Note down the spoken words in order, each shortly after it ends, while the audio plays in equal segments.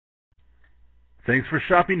Thanks for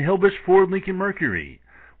shopping Hillbush Ford Lincoln Mercury.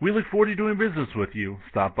 We look forward to doing business with you.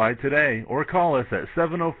 Stop by today or call us at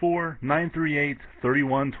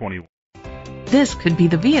 704-938-3121. This could be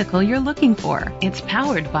the vehicle you're looking for. It's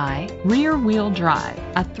powered by rear-wheel drive,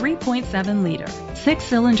 a 3.7-liter,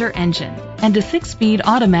 6-cylinder engine, and a 6-speed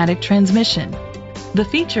automatic transmission. The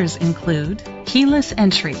features include keyless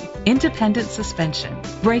entry, independent suspension,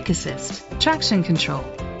 brake assist, traction control,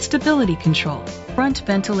 stability control, front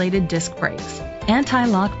ventilated disc brakes,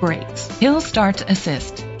 anti-lock brakes, hill start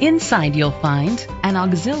assist. Inside you'll find an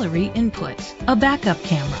auxiliary input, a backup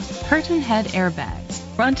camera, curtain head airbags,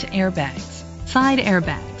 front airbags, side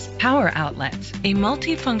airbags, power outlets, a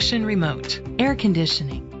multi-function remote, air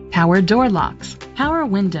conditioning, power door locks, power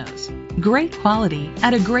windows. Great quality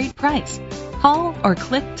at a great price. Call or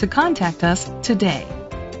click to contact us today.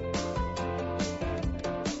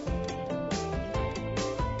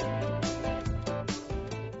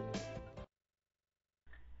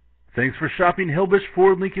 Thanks for shopping Hillbush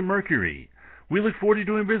Ford Lincoln Mercury. We look forward to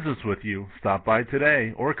doing business with you. Stop by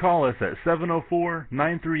today or call us at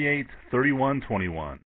 704-938-3121.